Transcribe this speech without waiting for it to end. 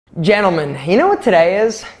Gentlemen, you know what today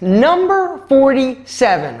is? Number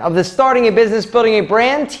 47 of the Starting a Business, Building a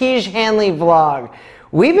Brand Tiege Hanley vlog.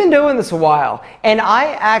 We've been doing this a while, and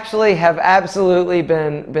I actually have absolutely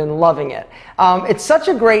been loving it. It's such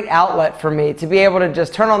a great outlet for me to be able to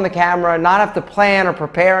just turn on the camera, not have to plan or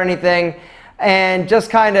prepare anything, and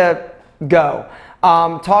just kind of go.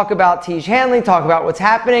 Talk about Tiege Hanley, talk about what's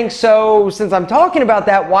happening. So since I'm talking about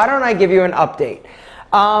that, why don't I give you an update?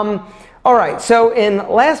 All right, so in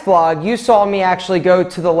last vlog, you saw me actually go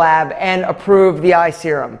to the lab and approve the eye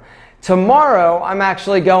serum. Tomorrow, I'm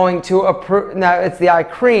actually going to approve, now it's the eye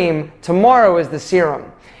cream, tomorrow is the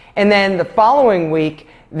serum. And then the following week,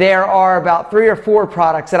 there are about 3 or 4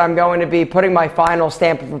 products that I'm going to be putting my final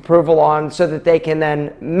stamp of approval on so that they can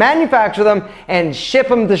then manufacture them and ship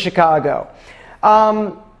them to Chicago.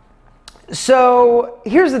 So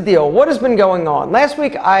here's the deal. What has been going on? Last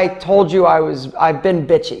week I told you I've been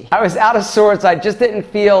bitchy. I was out of sorts. I just didn't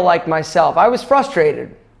feel like myself. I was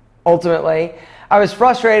frustrated, ultimately. I was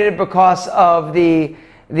frustrated because of the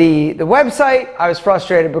website. I was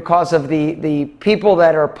frustrated because of the people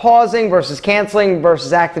that are pausing versus canceling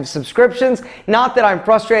versus active subscriptions. Not that I'm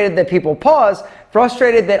frustrated that people pause,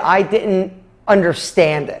 frustrated that I didn't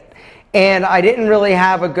understand it. And I didn't really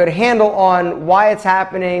have a good handle on why it's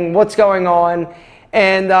happening, what's going on,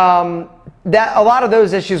 and that a lot of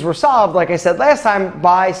those issues were solved, like I said last time,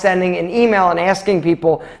 by sending an email and asking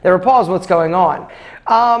people that were paused what's going on.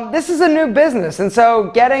 This is a new business, and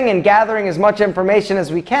so getting and gathering as much information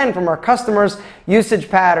as we can from our customers' usage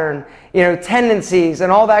pattern, tendencies,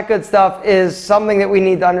 and all that good stuff is something that we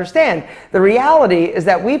need to understand. The reality is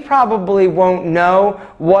that we probably won't know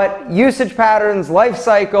what usage patterns, life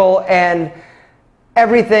cycle, and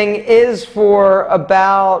everything is for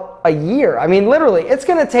about a year. I mean, literally, it's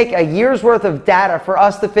going to take a year's worth of data for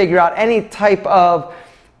us to figure out any type of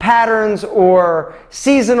patterns or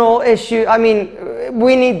seasonal issue. I mean,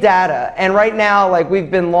 we need data. And right now, like, we've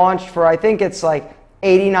been launched for, I think it's like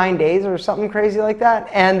 89 days or something crazy like that.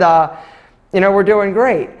 And, we're doing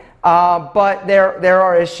great. But there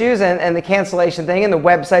are issues, and the cancellation thing and the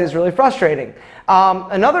website is really frustrating.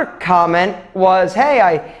 Another comment was, hey,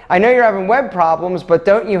 I know you're having web problems, but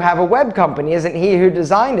don't you have a web company? Isn't he who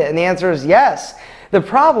designed it? And the answer is yes.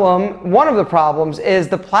 One of the problems is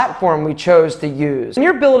the platform we chose to use. When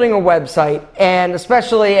you're building a website, and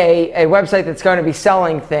especially a website that's going to be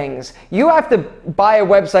selling things, you have to buy a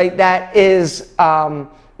website that is,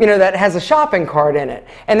 that has a shopping cart in it.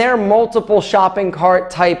 And there are multiple shopping cart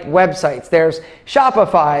type websites. There's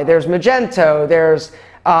Shopify, there's Magento, there's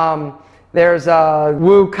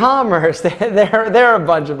WooCommerce, there are a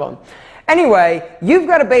bunch of them. Anyway, you've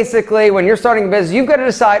got to basically, when you're starting a business, you've got to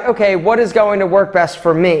decide, okay, what is going to work best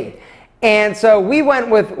for me? And so we went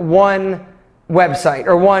with one website,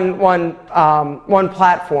 or one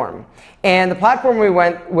platform. And the platform we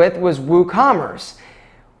went with was WooCommerce.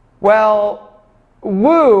 Well,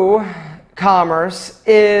 WooCommerce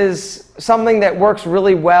is something that works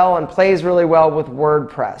really well and plays really well with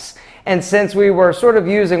WordPress. And since we were sort of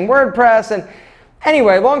using WordPress, and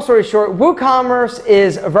anyway, long story short, WooCommerce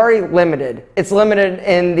is very limited. It's limited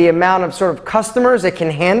in the amount of sort of customers it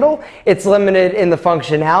can handle. It's limited in the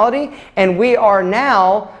functionality. And we are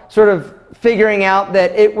now sort of figuring out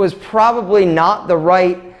that it was probably not the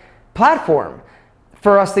right platform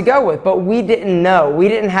for us to go with. But we didn't know. We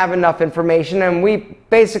didn't have enough information. And we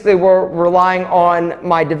basically were relying on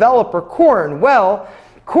my developer, Corin. Well,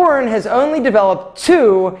 Corin has only developed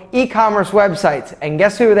 2 e-commerce websites, and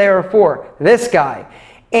guess who they were for? This guy.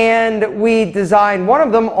 And we designed one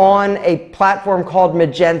of them on a platform called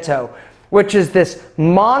Magento, which is this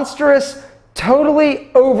monstrous, totally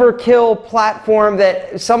overkill platform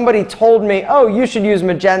that somebody told me, oh, you should use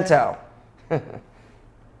Magento.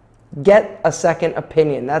 Get a second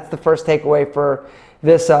opinion. That's the first takeaway for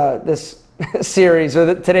this series,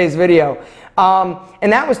 or today's video.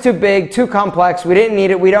 And that was too big, too complex. We didn't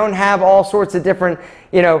need it. We don't have all sorts of different,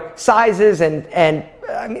 sizes, and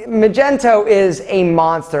I mean, Magento is a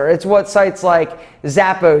monster. It's what sites like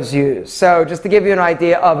Zappos use. So just to give you an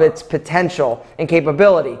idea of its potential and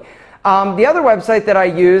capability. The other website that I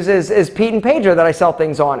use is Pete and Pedro that I sell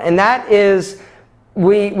things on, and that is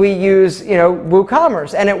we use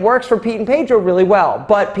WooCommerce, and it works for Pete and Pedro really well.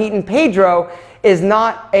 But Pete and Pedro is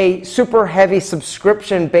not a super heavy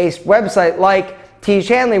subscription-based website like Tiege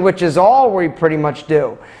Hanley, which is all we pretty much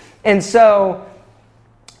do. And so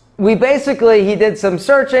he did some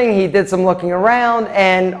searching, he did some looking around,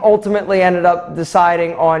 and ultimately ended up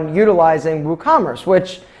deciding on utilizing WooCommerce,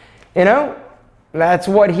 which, that's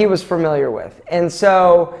what he was familiar with. And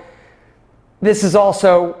so this is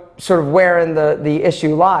also sort of wherein the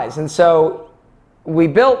issue lies. And so we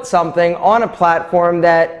built something on a platform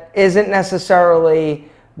that isn't necessarily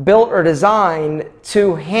built or designed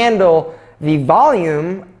to handle the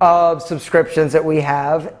volume of subscriptions that we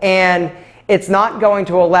have, and it's not going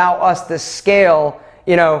to allow us to scale,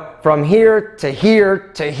 you know, from here to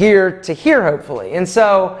here to here to here, hopefully. And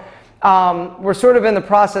so we're sort of in the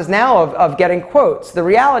process now of getting quotes. The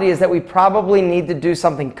reality is that we probably need to do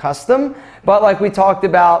something custom, but like we talked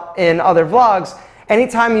about in other vlogs,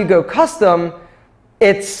 anytime you go custom,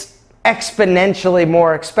 it's exponentially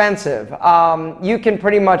more expensive. You can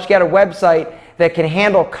pretty much get a website that can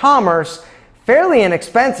handle commerce fairly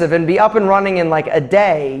inexpensive and be up and running in like a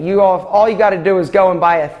day. All you got to do is go and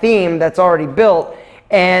buy a theme that's already built,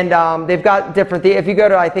 and they've got different if you go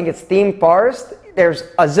to, I think it's Theme Forest, there's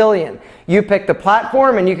a zillion. You pick the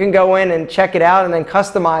platform and you can go in and check it out and then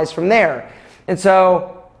customize from there. And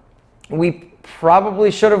so we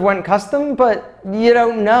probably should have went custom, but you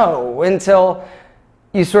don't know until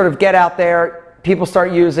you sort of get out there, people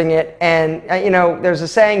start using it, and you know, there's a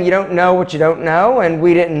saying, you don't know what you don't know, and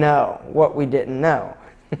we didn't know what we didn't know.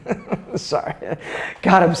 Sorry.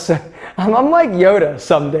 God, I'm like Yoda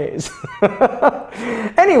some days.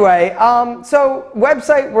 Anyway, so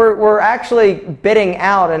website, we're actually bidding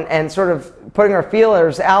out and sort of putting our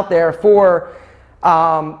feelers out there for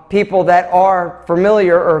people that are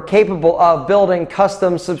familiar or capable of building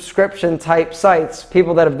custom subscription type sites,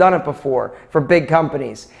 people that have done it before for big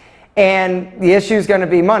companies. And the issue is going to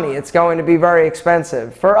be money. It's going to be very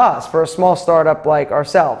expensive for us, for a small startup like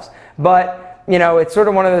ourselves. But you know, it's sort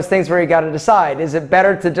of one of those things where you got to decide, is it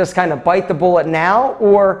better to just kind of bite the bullet now,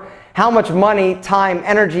 or how much money, time,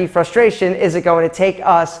 energy, frustration is it going to take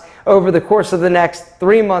us over the course of the next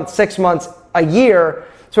 3 months, 6 months, a year,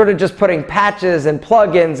 sort of just putting patches and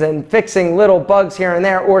plugins and fixing little bugs here and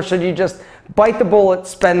there, or should you just bite the bullet,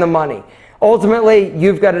 spend the money? Ultimately,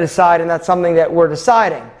 you've got to decide, and that's something that we're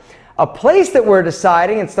deciding. A place that we're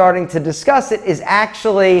deciding and starting to discuss it is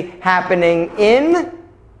actually happening in,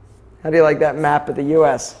 how do you like that map of the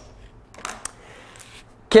US?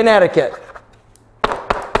 Connecticut.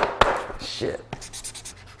 Shit.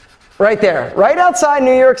 Right there. Right outside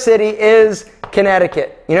New York City is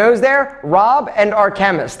Connecticut. You know who's there? Rob and our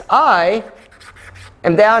chemist. I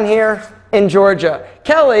am down here in Georgia.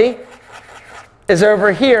 Kelly is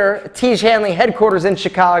over here at Tiege Hanley headquarters in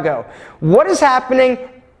Chicago. What is happening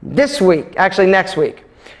this week? Actually, next week.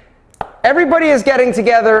 Everybody is getting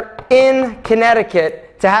together in Connecticut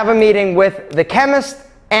to have a meeting with the chemist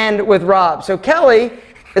and with Rob. So Kelly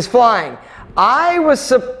is flying. I was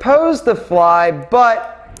supposed to fly,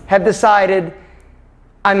 but have decided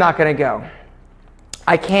I'm not going to go.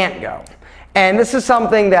 I can't go. And this is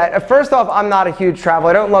something that, first off, I'm not a huge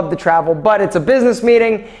traveler. I don't love to travel, but it's a business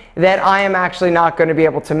meeting that I am actually not going to be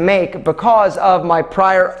able to make because of my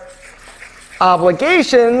prior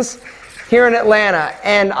obligations here in Atlanta.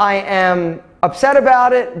 And I am upset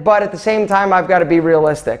about it, but at the same time, I've got to be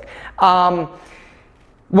realistic.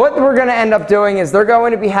 What we're going to end up doing is they're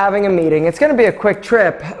going to be having a meeting. It's going to be a quick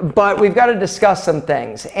trip, but we've got to discuss some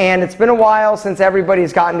things. And it's been a while since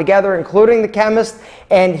everybody's gotten together, including the chemist,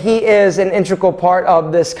 and he is an integral part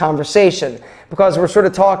of this conversation because we're sort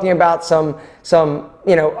of talking about some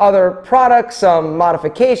other products, some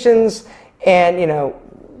modifications, and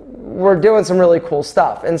we're doing some really cool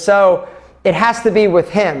stuff. And so it has to be with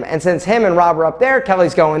him. And since him and Rob are up there,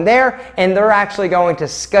 Kelly's going there, and they're actually going to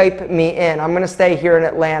Skype me in. I'm going to stay here in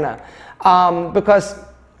Atlanta. Because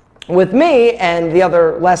with me, and the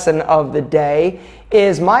other lesson of the day,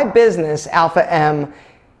 is my business, Alpha M,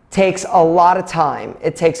 takes a lot of time.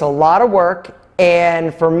 It takes a lot of work.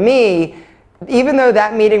 And for me, even though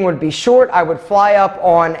that meeting would be short, I would fly up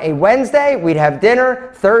on a Wednesday. We'd have dinner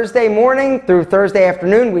Thursday morning through Thursday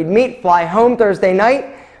afternoon. We'd meet, fly home Thursday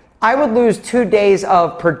night. I would lose 2 days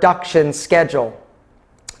of production schedule.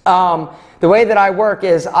 The way that I work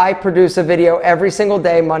is I produce a video every single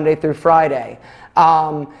day, Monday through Friday.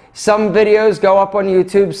 Some videos go up on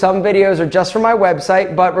YouTube, some videos are just for my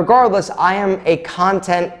website, but regardless, I am a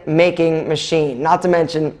content making machine, not to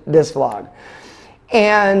mention this vlog.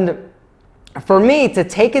 And for me to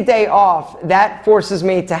take a day off, that forces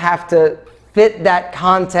me to have to fit that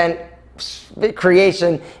content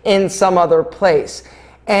creation in some other place.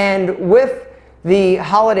 And with the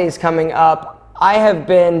holidays coming up, I have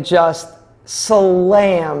been just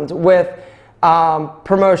slammed with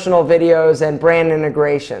promotional videos and brand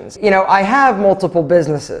integrations. I have multiple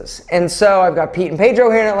businesses. And so I've got Pete and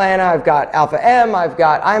Pedro here in Atlanta, I've got Alpha M, I've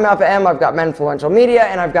got I'm Alpha M, I've got Menfluential Media,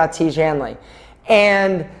 and I've got Tiege Hanley.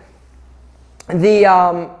 And the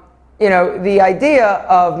idea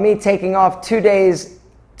of me taking off 2 days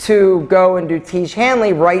to go and do Tiege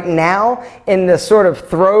Hanley right now in the sort of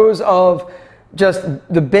throes of just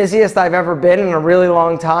the busiest I've ever been in a really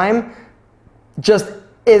long time just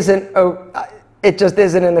isn't, it just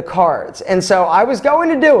isn't in the cards. And so I was going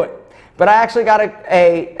to do it, but I actually got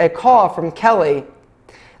a call from Kelly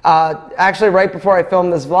actually right before I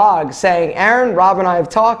filmed this vlog saying, Aaron, Rob and I have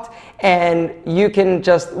talked, and we can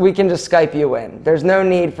just Skype you in. There's no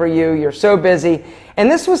need for you. You're so busy. And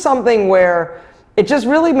this was something where it just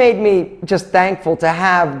really made me just thankful to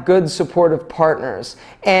have good supportive partners.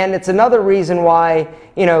 And it's another reason why,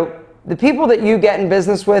 you know, the people that you get in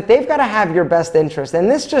business with, they've got to have your best interest.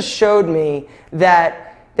 And this just showed me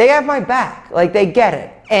that they have my back, like they get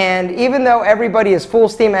it. And even though everybody is full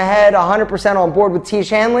steam ahead, 100% on board with Tiege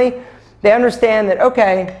Hanley, they understand that,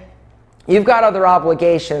 okay, you've got other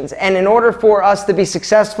obligations. And in order for us to be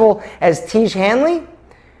successful as Tiege Hanley,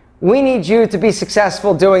 we need you to be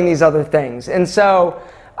successful doing these other things. And so,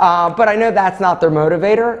 but I know that's not their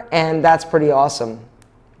motivator, and that's pretty awesome.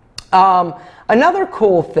 Another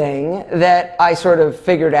cool thing that I sort of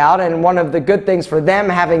figured out, and one of the good things for them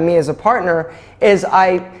having me as a partner, is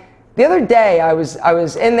the other day I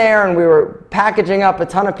was in there and we were packaging up a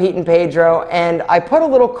ton of Pete and Pedro, and I put a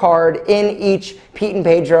little card in each Pete and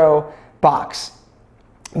Pedro box,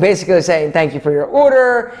 basically saying thank you for your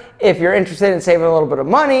order. If you're interested in saving a little bit of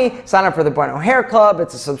money, sign up for the Bueno Hair Club.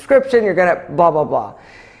 It's a subscription. You're gonna blah blah blah.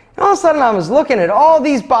 And all of a sudden, I was looking at all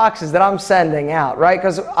these boxes that I'm sending out, right?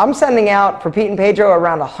 Because I'm sending out for Pete and Pedro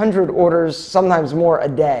around 100 orders, sometimes more a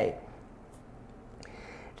day.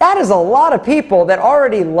 That is a lot of people that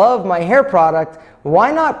already love my hair product.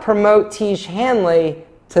 Why not promote Tiege Hanley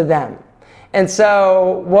to them? And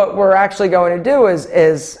so what we're actually going to do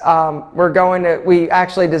is we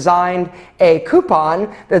actually designed a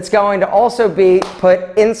coupon that's going to also be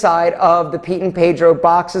put inside of the Pete and Pedro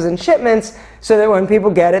boxes and shipments so that when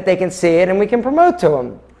people get it, they can see it and we can promote to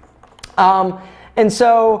them. And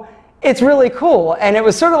so it's really cool. And it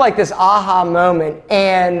was sort of like this aha moment.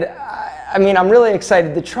 And I mean, I'm really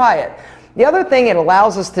excited to try it. The other thing it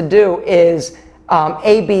allows us to do is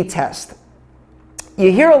A/B test. You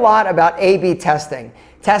hear a lot about A/B testing,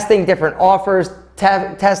 testing different offers,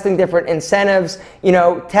 testing different incentives, you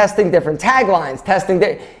know, testing different taglines,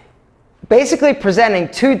 basically presenting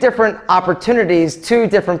two different opportunities to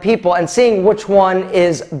different people and seeing which one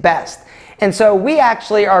is best. And so we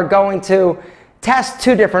actually are going to test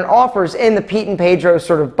two different offers in the Pete and Pedro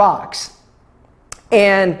sort of box.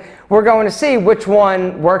 And we're going to see which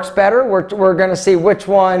one works better. We're going to see which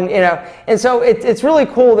one, you know. And so it's really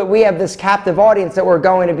cool that we have this captive audience that we're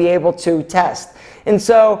going to be able to test. And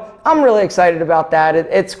so I'm really excited about that.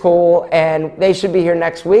 It's cool, and they should be here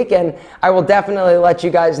next week. And I will definitely let you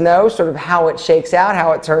guys know sort of how it shakes out,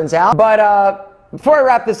 how it turns out. But before I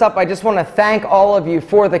wrap this up, I just want to thank all of you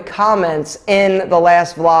for the comments in the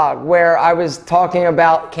last vlog where I was talking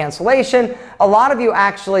about cancellation. A lot of you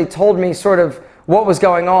actually told me sort of what was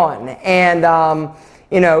going on, and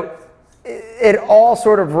you know, it all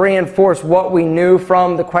sort of reinforced what we knew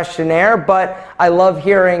from the questionnaire, but I love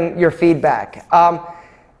hearing your feedback.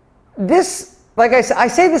 Like I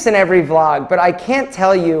say this in every vlog, but I can't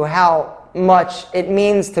tell you how much it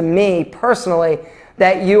means to me personally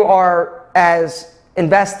that you are as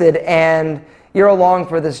invested and you're along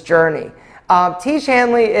for this journey. Tiege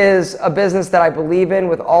Hanley is a business that I believe in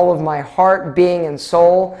with all of my heart, being, and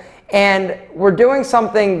soul. And we're doing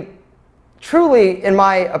something truly, in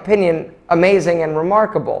my opinion, amazing and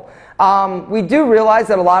remarkable. We do realize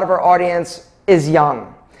that a lot of our audience is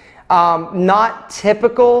young, not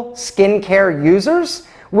typical skincare users,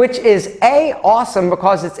 which is awesome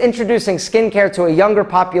because it's introducing skincare to a younger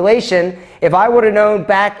population. If I would have known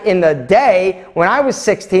back in the day when I was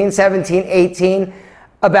 16, 17, 18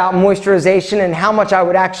 about moisturization and how much I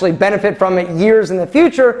would actually benefit from it years in the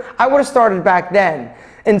future, I would have started back then.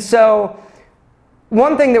 And so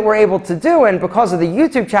one thing that we're able to do, and because of the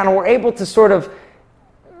YouTube channel, we're able to sort of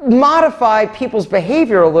modify people's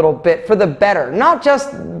behavior a little bit for the better. Not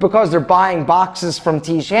just because they're buying boxes from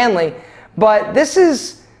Tiege Hanley, but this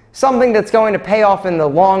is something that's going to pay off in the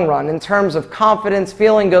long run in terms of confidence,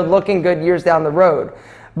 feeling good, looking good years down the road.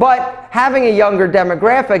 But having a younger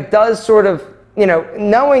demographic does sort of, you know,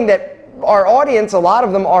 knowing that our audience, a lot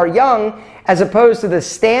of them are young, as opposed to the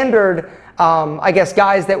standard I guess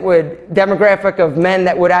demographic of men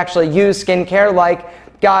that would actually use skincare like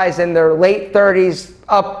guys in their late 30s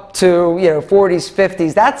up to 40s,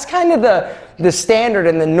 50s. That's kind of the standard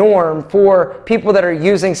and the norm for people that are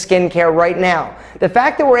using skincare right now. The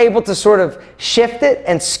fact that we're able to sort of shift it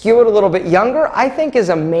and skew it a little bit younger, I think is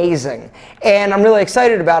amazing. And I'm really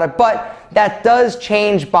excited about it, but that does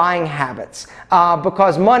change buying habits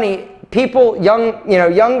because people,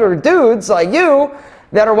 younger dudes like you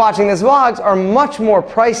that are watching these vlogs are much more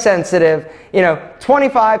price sensitive.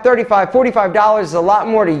 $25, $35, $45 is a lot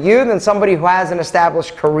more to you than somebody who has an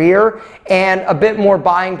established career and a bit more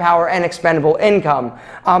buying power and expendable income.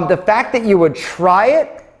 The fact that you would try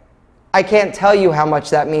it, I can't tell you how much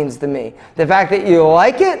that means to me. The fact that you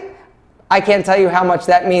like it, I can't tell you how much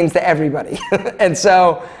that means to everybody. And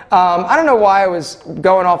so I don't know why I was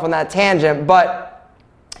going off on that tangent, but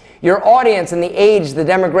your audience and the age, the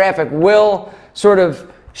demographic will sort of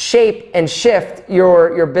shape and shift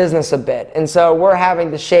your business a bit. And so we're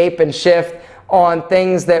having to shape and shift on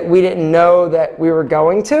things that we didn't know that we were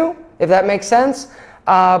going to, if that makes sense.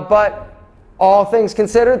 But all things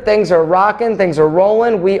considered, things are rocking, things are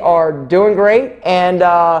rolling. We are doing great, and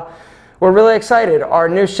we're really excited. Our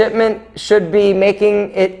new shipment should be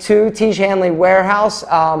making it to Tiege Hanley warehouse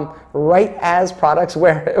right as products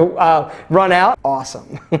run out.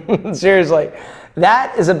 Awesome. Seriously.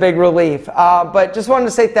 That is a big relief. But just wanted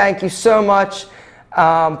to say thank you so much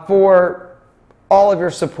for all of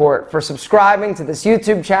your support, for subscribing to this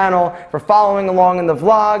YouTube channel, for following along in the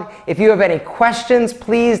vlog. If you have any questions,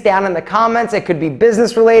 please down in the comments. It could be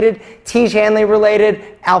business related, Tiege Hanley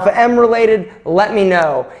related, Alpha M related. Let me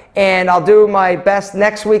know. And I'll do my best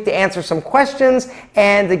next week to answer some questions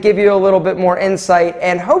and to give you a little bit more insight.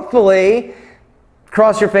 And hopefully,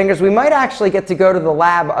 cross your fingers, we might actually get to go to the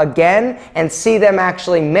lab again and see them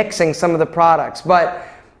actually mixing some of the products. But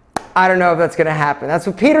I don't know if that's going to happen. That's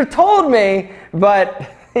what Peter told me, but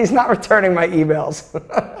he's not returning my emails.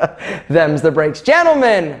 Them's the breaks.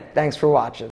 Gentlemen, thanks for watching.